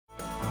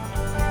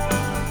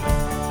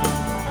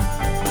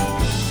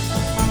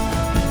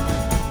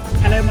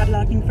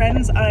Mudlarking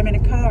friends. I'm in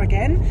a car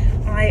again.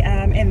 I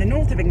am in the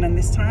north of England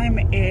this time,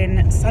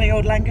 in sunny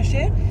old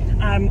Lancashire.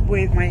 I'm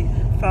with my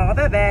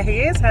father, there he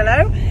is,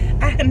 hello.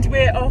 And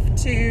we're off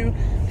to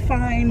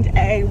find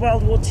a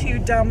World War II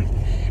dump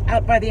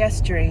out by the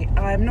estuary.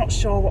 I'm not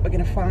sure what we're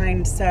going to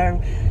find, so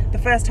the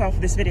first half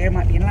of this video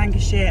might be in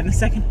Lancashire and the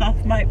second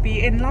half might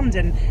be in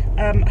London.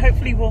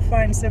 Hopefully we'll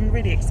find some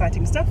really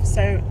exciting stuff,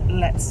 so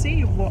let's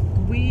see what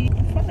we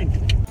can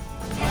find.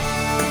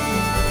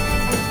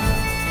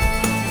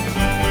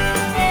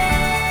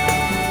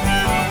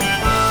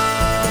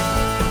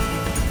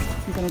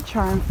 I'm going to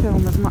try and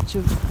film as much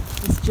of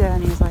this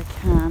journey as I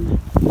can.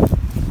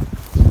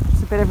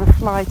 It's a bit of a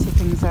fly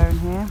tipping zone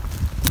here.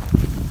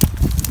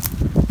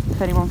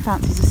 If anyone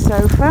fancies a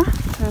sofa,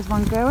 there's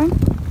one going.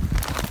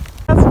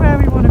 That's where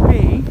we want to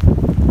be,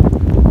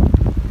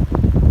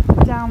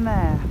 down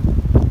there.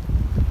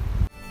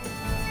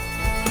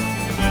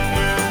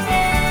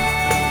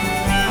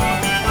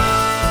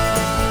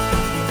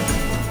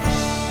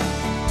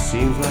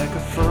 Seems like a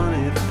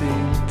funny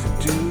thing to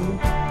do,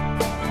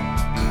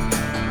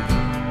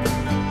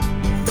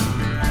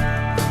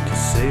 to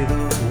say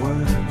those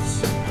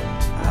words,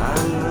 I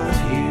love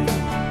you.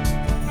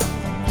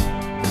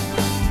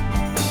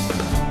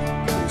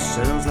 It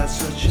sounds like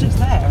such Just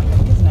there,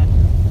 isn't it?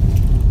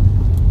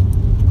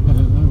 I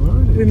don't know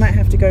where it is. We might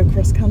have to go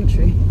cross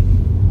country.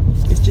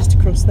 It's just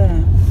across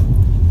there.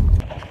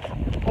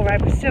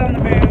 Alright, we're still on the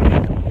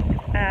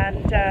move,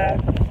 and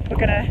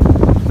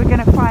we're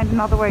gonna find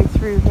another way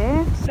through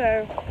here.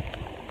 So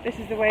this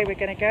is the way we're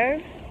gonna go.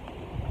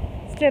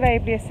 Still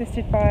ably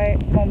assisted by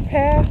mon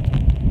père,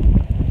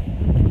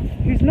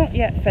 who's not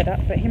yet fed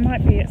up, but he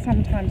might be at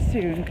some time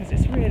soon because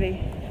it's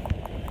really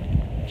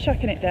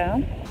chucking it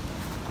down.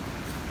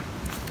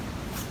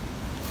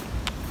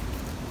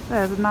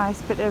 There's a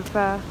nice bit of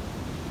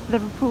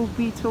Liverpool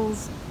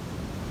Beatles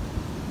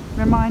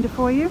reminder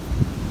for you.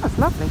 That's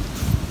lovely.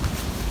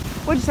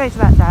 What do you say to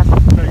that, Dad?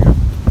 There you go.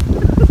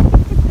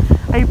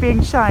 Are you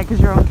being shy because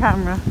you're on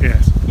camera?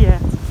 Yes.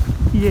 Yes.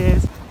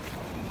 Yes.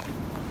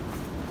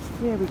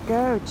 Here we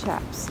go,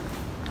 chaps.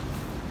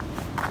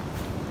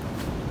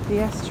 The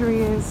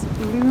estuary is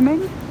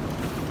looming.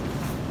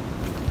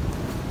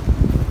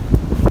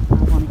 I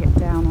want to get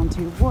down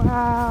onto,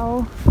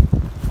 wow,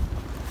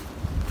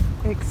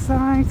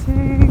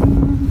 exciting.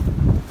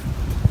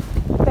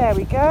 There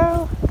we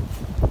go.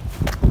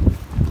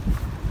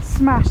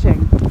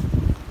 Smashing.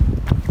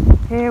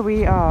 Here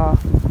we are.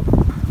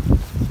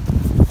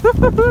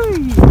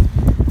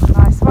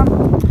 Nice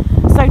one.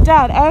 So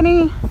Dad,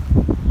 any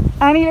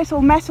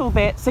little metal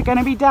bits are going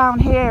to be down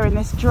here in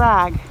this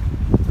drag.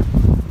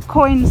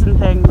 Coins and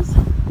things.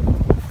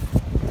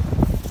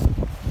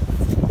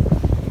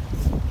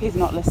 He's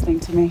not listening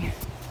to me.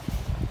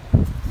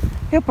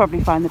 He'll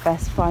probably find the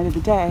best find of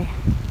the day.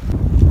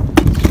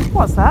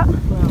 What's that? A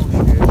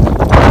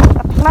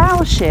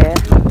ploughshare.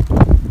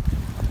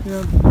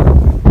 Yeah, the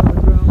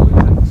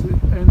ground,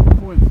 the end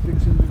point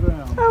sticks in the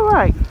ground. Oh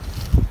right.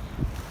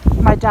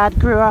 My dad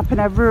grew up in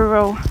a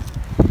rural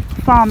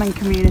farming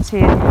community,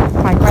 and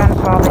my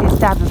grandfather, his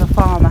dad was a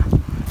farmer.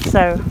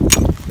 So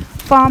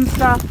farm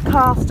stuff,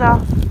 car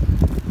stuff,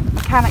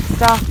 mechanic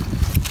stuff.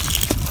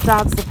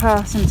 Dad's the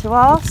person to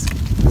ask.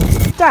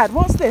 Dad,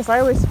 what's this? I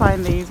always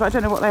find these, but I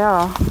don't know what they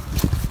are.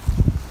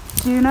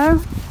 Do you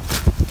know?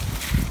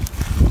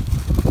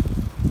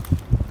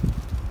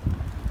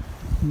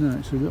 No,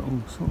 it's a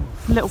little sort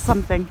of Little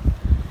something.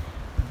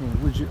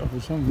 widget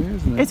of something,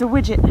 isn't it? It's a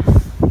widget.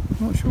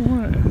 Not sure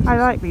what it is. I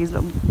like these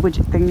little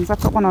widget things. I've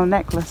got one on a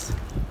necklace.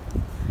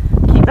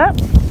 Keep that.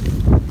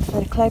 Bit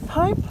of clay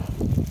pipe.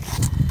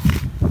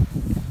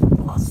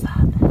 What's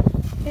that?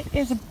 It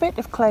is a bit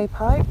of clay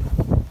pipe.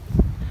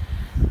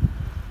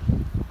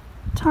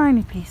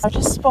 Tiny piece. I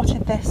just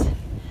spotted this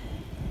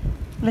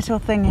little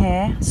thing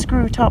here.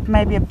 Screw top,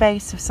 maybe a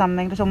base of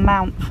something. Little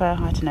mount for,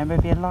 I don't know,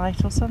 maybe a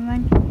light or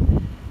something.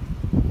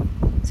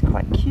 It's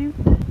quite cute.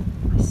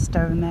 A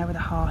stone there with a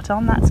heart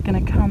on. That's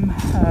going to come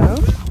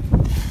home.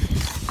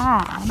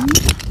 And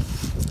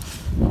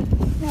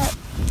yeah.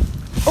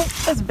 Oh,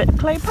 there's a bit of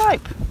clay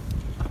pipe.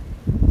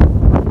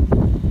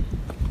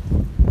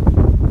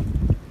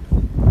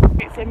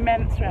 It's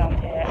immense round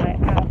here. I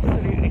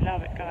absolutely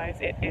love it,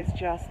 guys. It is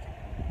just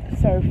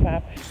so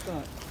fab.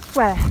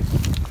 Where?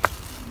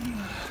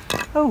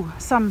 Oh,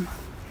 some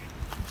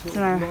Sort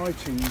of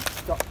lighting,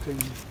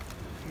 ducting,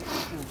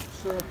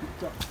 circuit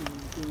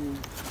ducting.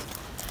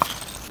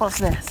 What's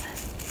this?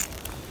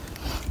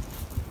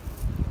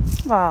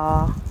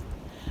 Ah.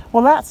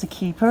 Well, that's a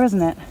keeper,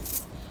 isn't it?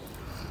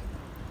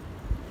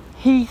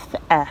 Heath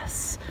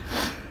S.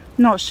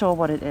 Not sure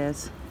what it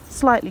is.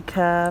 Slightly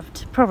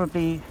curved,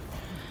 probably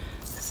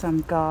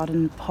some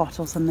garden pot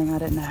or something, I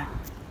don't know.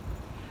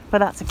 But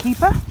that's a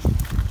keeper.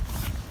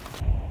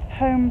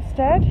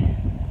 Homestead.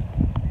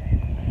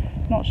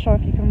 Not sure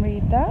if you can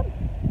read that.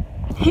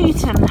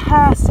 Heaton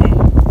Hersey.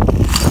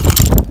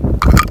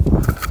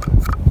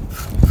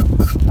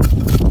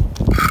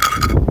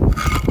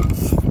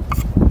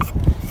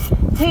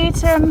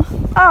 Heaton,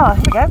 oh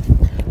here we go,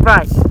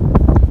 right,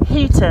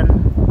 Heaton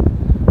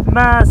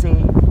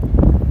Mersey.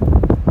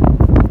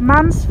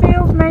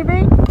 Mansfield,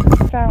 maybe?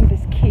 Found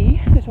this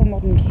key, little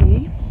modern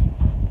key,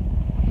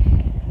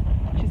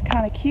 which is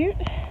kind of cute.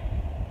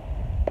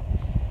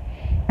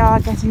 We are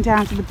getting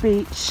down to the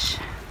beach.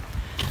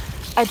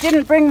 I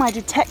didn't bring my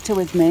detector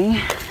with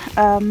me.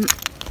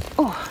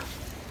 Oh,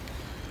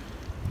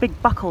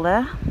 big buckle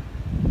there.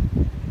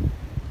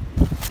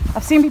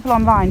 I've seen people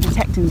online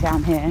detecting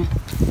down here.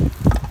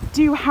 I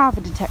do have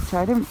a detector,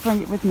 I didn't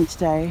bring it with me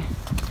today.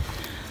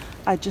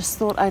 I just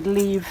thought I'd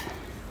leave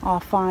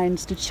our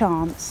finds to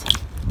chance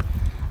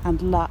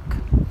and luck.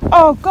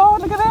 Oh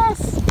God, look at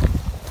this!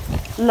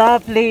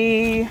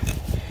 Lovely.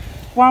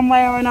 One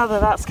way or another,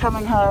 that's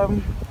coming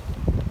home.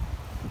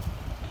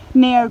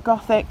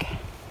 Neo-Gothic,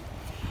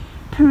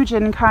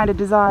 Pugin kind of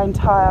design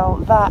tile.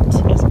 That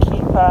is a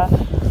keeper.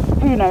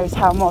 Who knows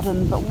how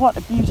modern, but what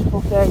a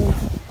beautiful thing.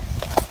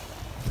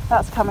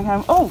 That's coming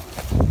home. Oh,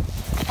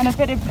 and a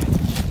bit of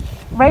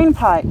rain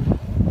pipe.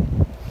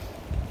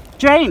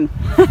 Drain.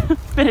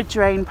 Bit of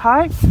drain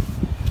pipe.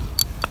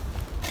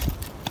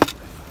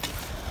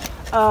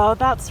 Oh,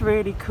 that's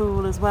really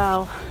cool as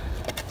well.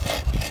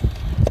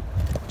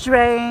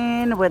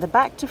 Drain with a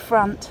back to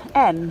front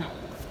N.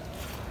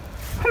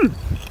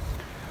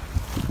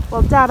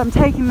 Well, Dad, I'm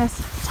taking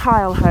this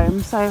tile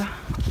home, so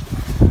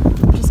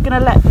I'm just going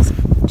to let this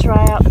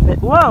dry out a bit.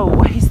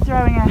 Whoa, he's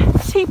throwing a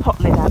teapot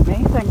lid at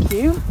me, thank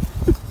you.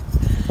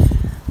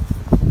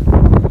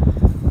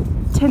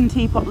 Tin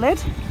teapot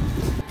lid.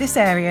 This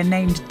area,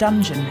 named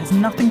Dungeon, has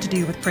nothing to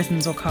do with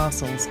prisons or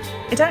castles.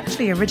 It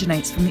actually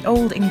originates from the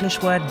Old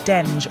English word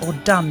denge or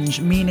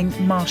dunge, meaning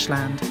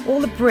marshland.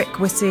 All the brick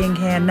we're seeing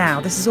here now,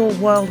 this is all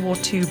World War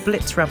II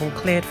Blitz rubble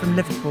cleared from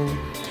Liverpool.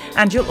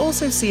 And you'll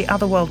also see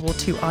other World War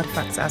II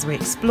artefacts as we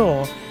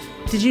explore.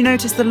 Did you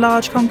notice the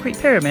large concrete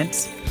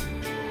pyramids?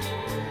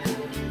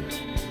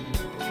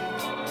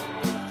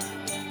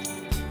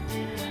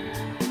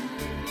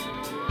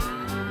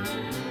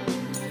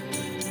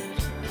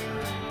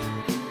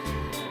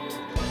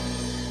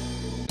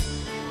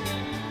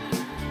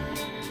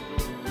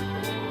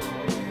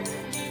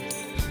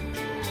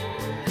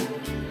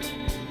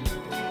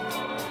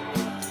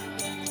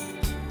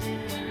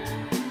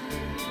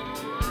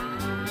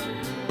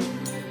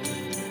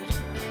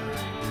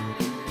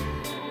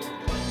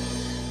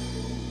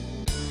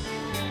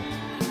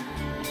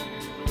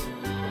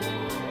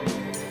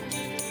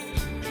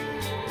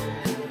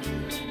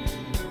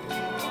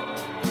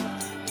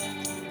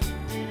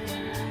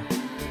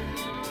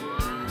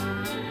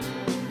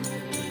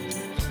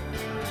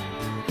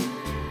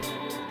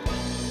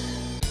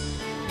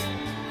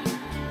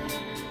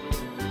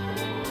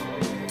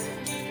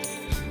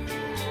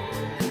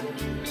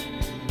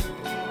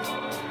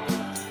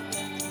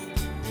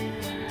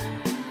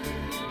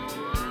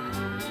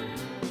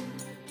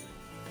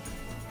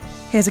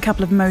 Here's a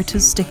couple of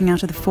motors sticking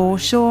out of the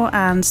foreshore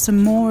and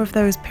some more of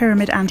those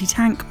pyramid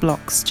anti-tank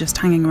blocks just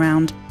hanging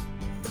around.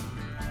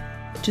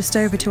 Just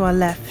over to our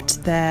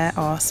left there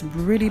are some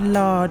really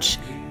large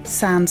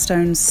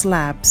sandstone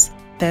slabs.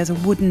 There's a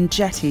wooden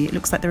jetty, it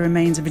looks like the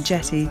remains of a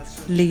jetty,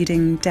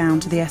 leading down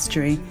to the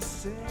estuary.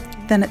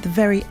 Then at the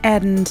very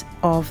end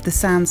of the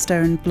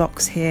sandstone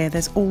blocks here,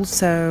 there's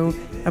also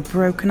a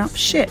broken up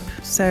ship.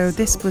 So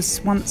this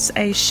was once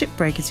a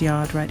shipbreaker's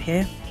yard right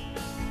here.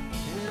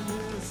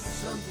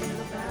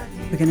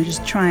 We're going to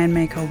just try and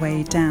make our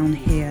way down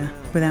here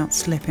without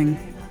slipping.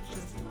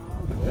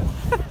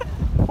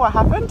 What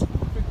happened?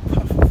 Big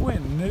puff of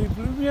wind nearly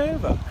blew me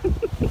over.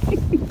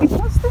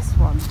 What's this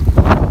one?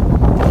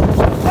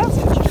 That's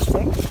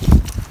interesting.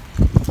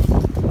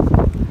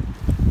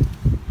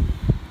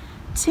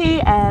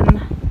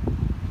 TNLNRN.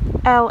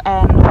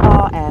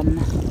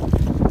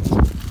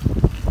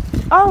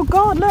 Oh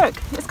God, look!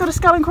 It's got a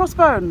skull and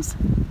crossbones.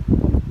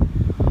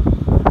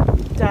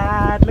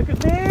 Dad, look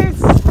at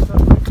this!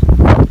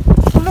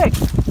 Look,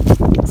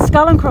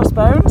 skull and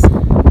crossbones.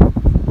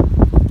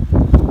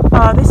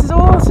 Oh, this is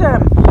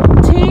awesome.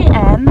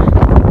 TNLNRN.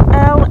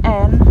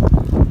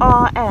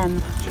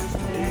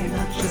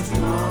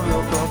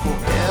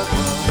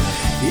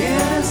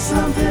 Yeah, there's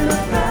something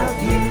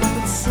about you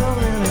that's so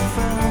really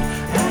found,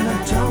 and I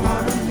don't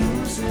want to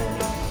lose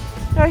it.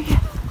 Oh yeah.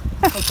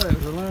 I thought it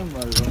was a Land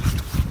Rover.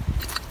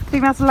 I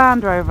think that's a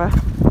Land Rover. I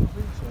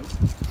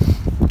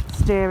think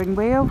so. Steering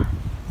wheel. So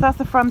that's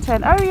the front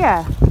end. Oh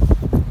yeah.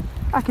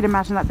 I could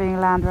imagine that being a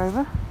Land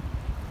Rover.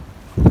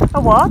 A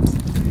what?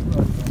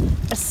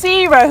 A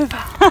Sea Rover.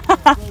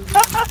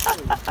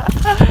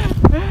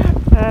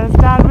 There's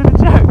Dad with the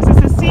jokes.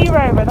 It's a Sea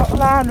Rover, not a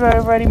Land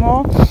Rover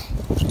anymore.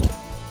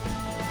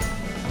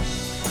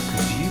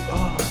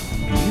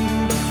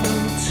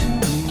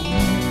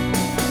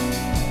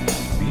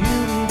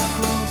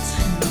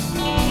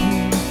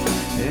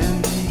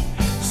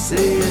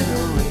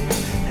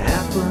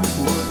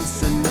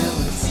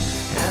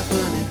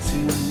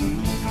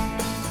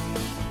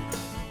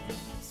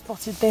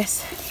 Spotted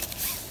this.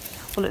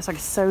 Well, looks like a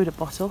soda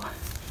bottle.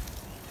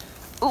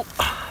 Oh,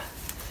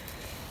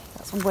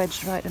 that's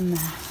wedged right in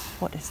there.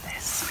 What is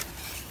this?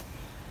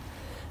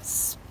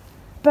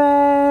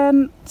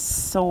 bent,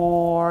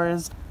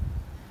 saws,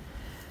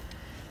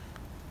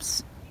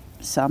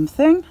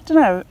 something. I don't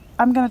know.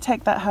 I'm going to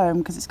take that home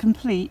because it's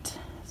complete.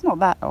 It's not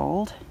that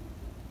old,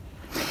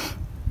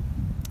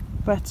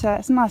 but it's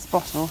a nice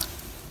bottle.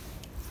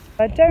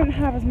 I don't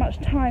have as much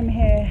time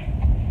here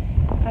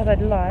as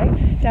I'd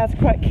like. Dad's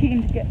quite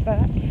keen to get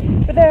back,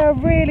 but there are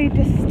really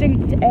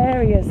distinct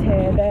areas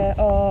here. There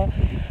are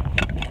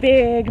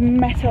big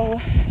metal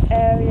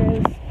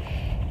areas,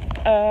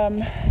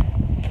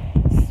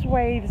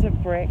 swathes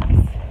of bricks,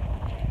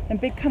 and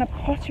big kind of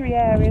pottery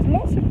areas,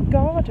 lots of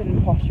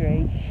garden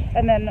pottery,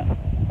 and then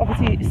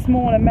obviously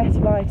smaller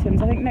metal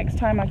items. I think next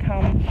time I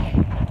come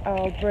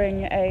I'll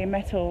bring a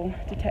metal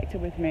detector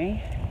with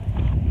me,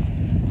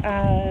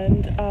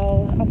 and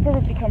I'll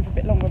probably come for a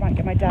bit longer. I might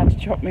get my dad to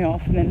chop me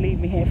off and then leave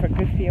me here for a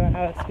good few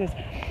hours, because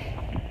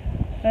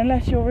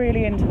unless you're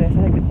really into this,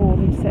 I think the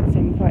boredom sets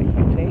in quite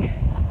quickly.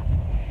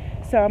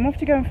 So I'm off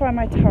to go and find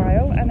my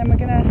tile, and then we're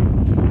going to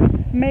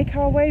make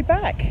our way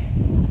back.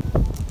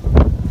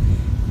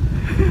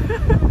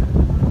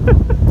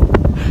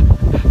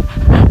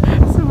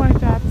 So my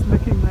dad's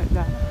looking like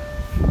that.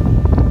 I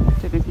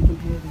don't know if you can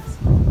hear this.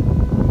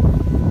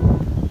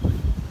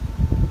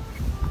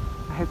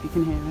 I hope you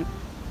can hear it.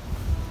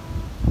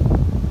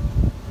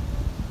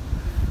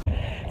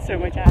 So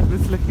my dad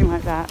was looking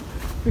like that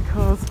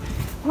because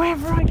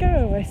wherever I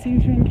go I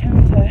seem to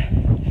encounter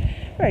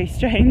very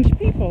strange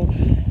people.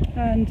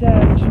 And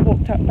just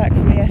walked up back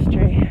from the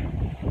estuary.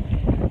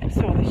 I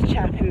saw this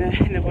chap in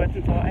the woods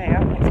and thought, hey,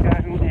 what's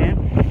going on here?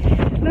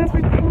 And as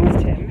we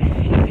passed him,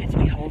 he appeared to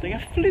be holding a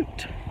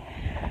flute.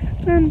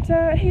 And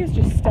he was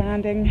just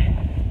standing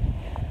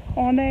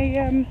on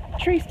a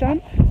tree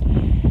stump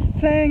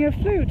playing a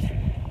flute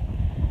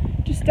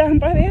just down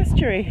by the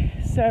estuary.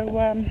 So,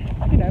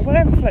 you know,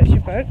 whatever floats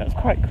your boat, that's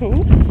quite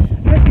cool.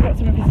 I hope you got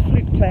some of his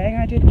flute playing.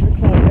 I did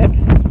record it.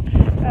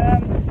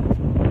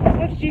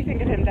 What did you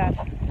think of him, Dad?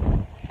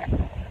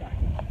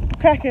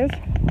 Crackers?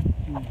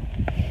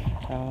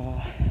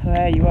 Oh,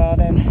 there you are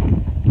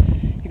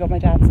then. You got my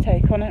dad's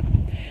take on it.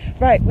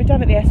 Right, we're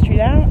done at the estuary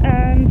now,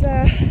 and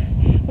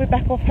we're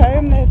back off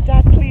home. There's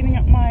Dad cleaning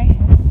up my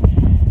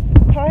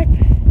pipe.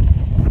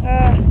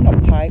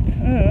 Not pipe,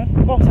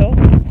 bottle.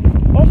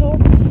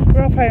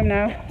 We're off home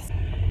now.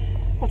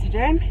 What's he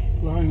doing?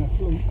 Blowing a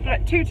flute.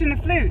 Tooting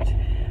a flute.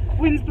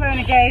 Wind's blowing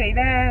a gaily.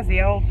 There's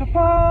the old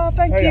papa.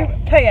 Thank you.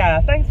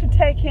 Hiya. Thanks for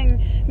taking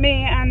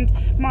me and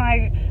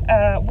my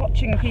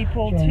watching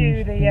people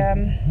to the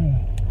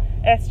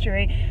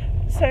estuary.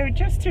 So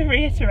just to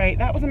reiterate,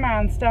 that was a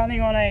man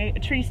standing on a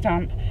tree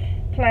stump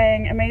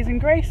playing Amazing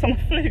Grace on a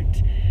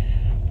flute.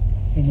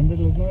 In the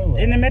middle of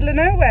nowhere. In the middle of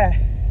nowhere.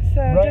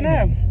 So I don't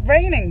know.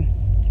 Raining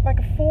like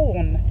a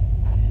fawn.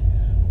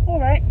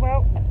 Alright,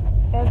 well,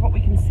 there's what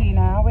we can see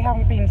now. We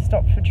haven't been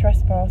stopped for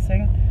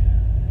trespassing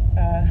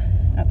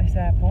at this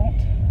airport.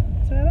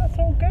 So that's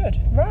all good.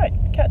 Right,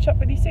 catch up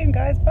with you soon,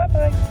 guys. Bye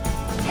bye.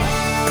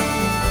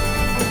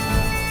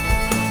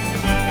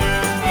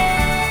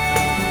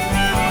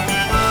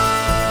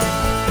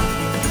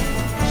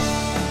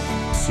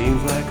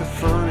 Seems like a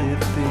funny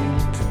thing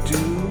to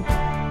do.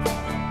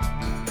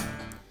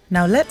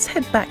 Now let's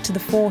head back to the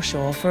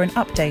foreshore for an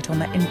update on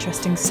that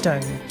interesting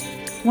stone.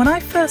 When I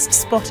first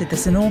spotted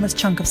this enormous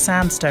chunk of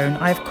sandstone,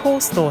 I of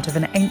course thought of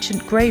an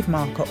ancient grave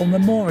marker or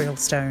memorial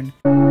stone.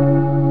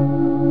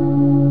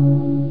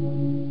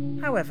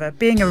 However,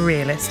 being a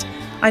realist,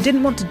 I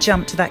didn't want to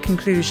jump to that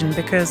conclusion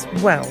because,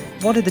 well,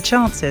 what are the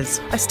chances?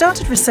 I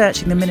started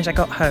researching the minute I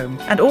got home,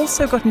 and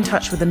also got in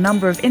touch with a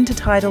number of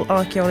intertidal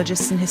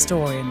archaeologists and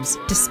historians.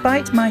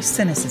 Despite my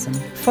cynicism,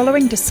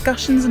 following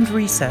discussions and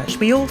research,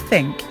 we all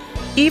think,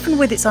 even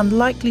with its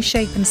unlikely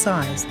shape and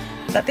size,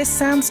 that this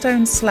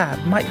sandstone slab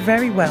might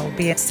very well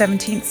be a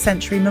 17th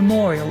century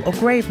memorial or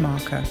grave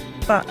marker.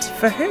 But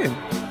for who?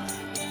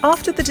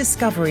 After the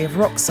discovery of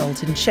rock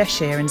salt in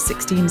Cheshire in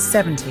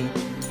 1670,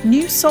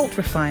 new salt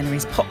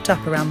refineries popped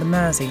up around the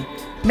Mersey,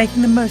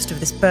 making the most of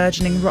this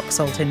burgeoning rock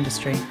salt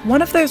industry.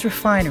 One of those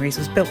refineries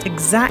was built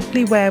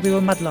exactly where we were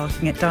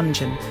mudlarking at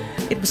Dungeon.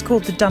 It was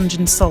called the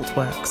Dungeon Salt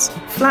Works.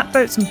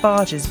 Flatboats and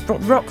barges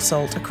brought rock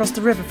salt across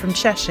the river from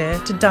Cheshire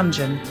to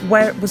Dungeon,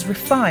 where it was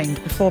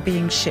refined before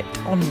being shipped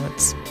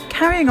onwards.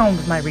 Carrying on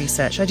with my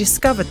research, I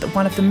discovered that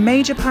one of the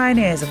major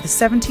pioneers of the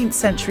 17th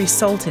century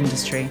salt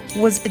industry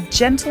was a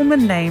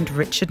gentleman named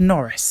Richard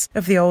Norris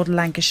of the old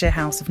Lancashire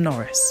House of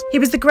Norris. He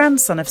was the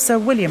grandson of Sir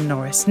William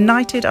Norris,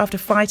 knighted after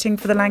fighting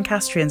for the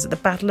Lancastrians at the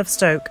Battle of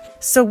Stoke.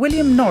 Sir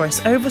William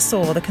Norris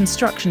oversaw the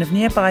construction of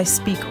nearby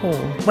Speke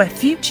Hall, where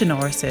future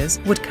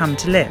Norrises would come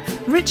to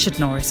live. Richard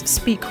Norris of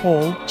Speke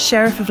Hall,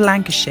 Sheriff of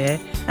Lancashire,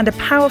 and a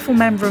powerful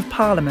Member of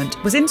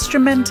Parliament, was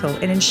instrumental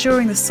in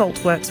ensuring the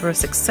salt works were a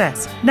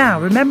success. Now,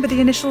 remember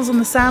the initials on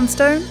the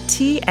sandstone?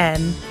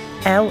 TN,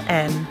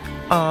 LN,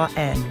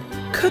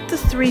 RN. Could the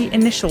three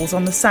initials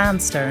on the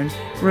sandstone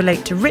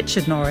relate to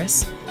Richard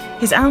Norris,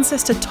 his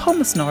ancestor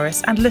Thomas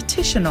Norris and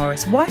Letitia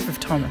Norris, wife of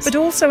Thomas, but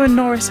also a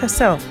Norris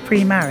herself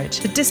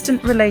pre-marriage, a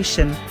distant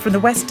relation from the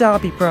West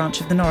Derby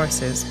branch of the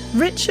Norrises.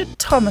 Richard,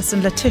 Thomas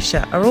and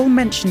Letitia are all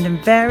mentioned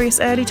in various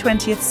early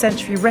 20th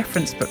century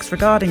reference books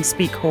regarding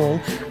Speke Hall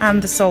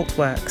and the salt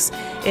works,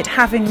 it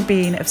having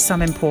been of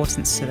some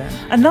importance to them.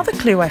 Another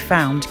clue I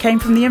found came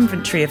from the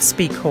inventory of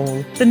Speke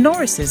Hall. The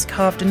Norrises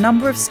carved a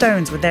number of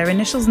stones with their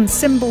initials and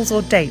symbols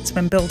or dates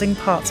when building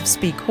parts of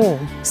Speke Hall.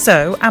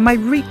 So, am I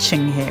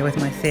reaching here with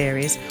my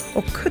theories,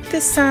 or could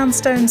this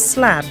sandstone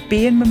slab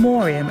be in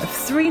memoriam of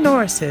 3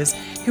 Norrises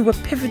who were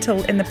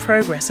pivotal in the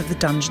progress of the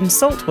dungeon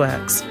salt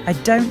works? I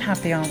don't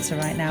have the answer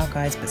right now,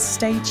 guys, but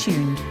stay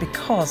tuned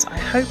because I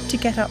hope to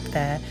get up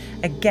there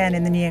again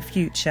in the near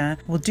future.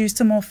 We'll do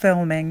some more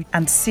filming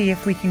and see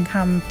if we can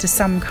come to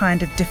some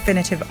kind of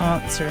definitive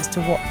answer as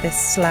to what this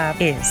slab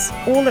is.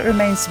 All that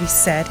remains to be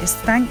said is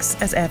thanks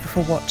as ever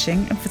for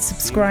watching and for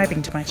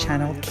subscribing to my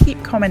channel.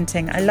 Keep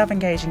commenting, I love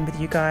engaging with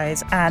you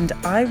guys, and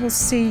I will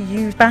see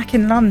you back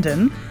in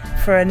London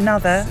for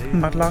another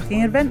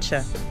mudlarking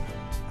adventure.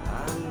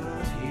 I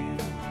love you.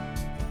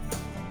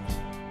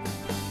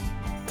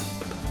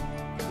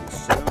 It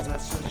sounds like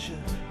such a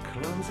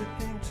clumsy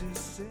thing to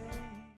say.